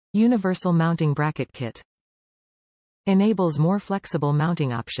Universal mounting bracket kit. Enables more flexible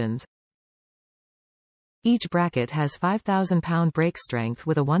mounting options. Each bracket has 5,000 pound brake strength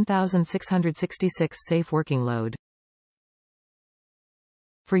with a 1,666 safe working load.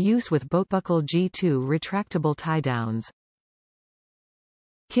 For use with BoatBuckle G2 retractable tie-downs.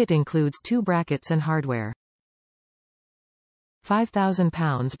 Kit includes 2 brackets and hardware. 5,000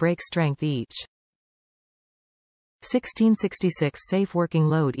 pounds brake strength each. 1,666 safe working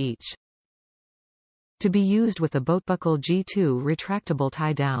load each. To be used with the BoatBuckle G2 retractable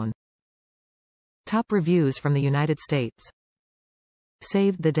tie-down. Top reviews from the United States.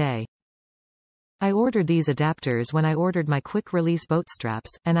 Saved the day. I ordered these adapters when I ordered my quick-release boat straps,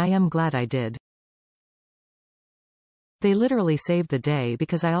 and I am glad I did. They literally saved the day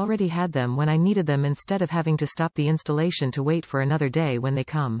because I already had them when I needed them instead of having to stop the installation to wait for another day when they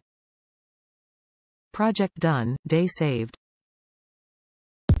come. Project done, day saved.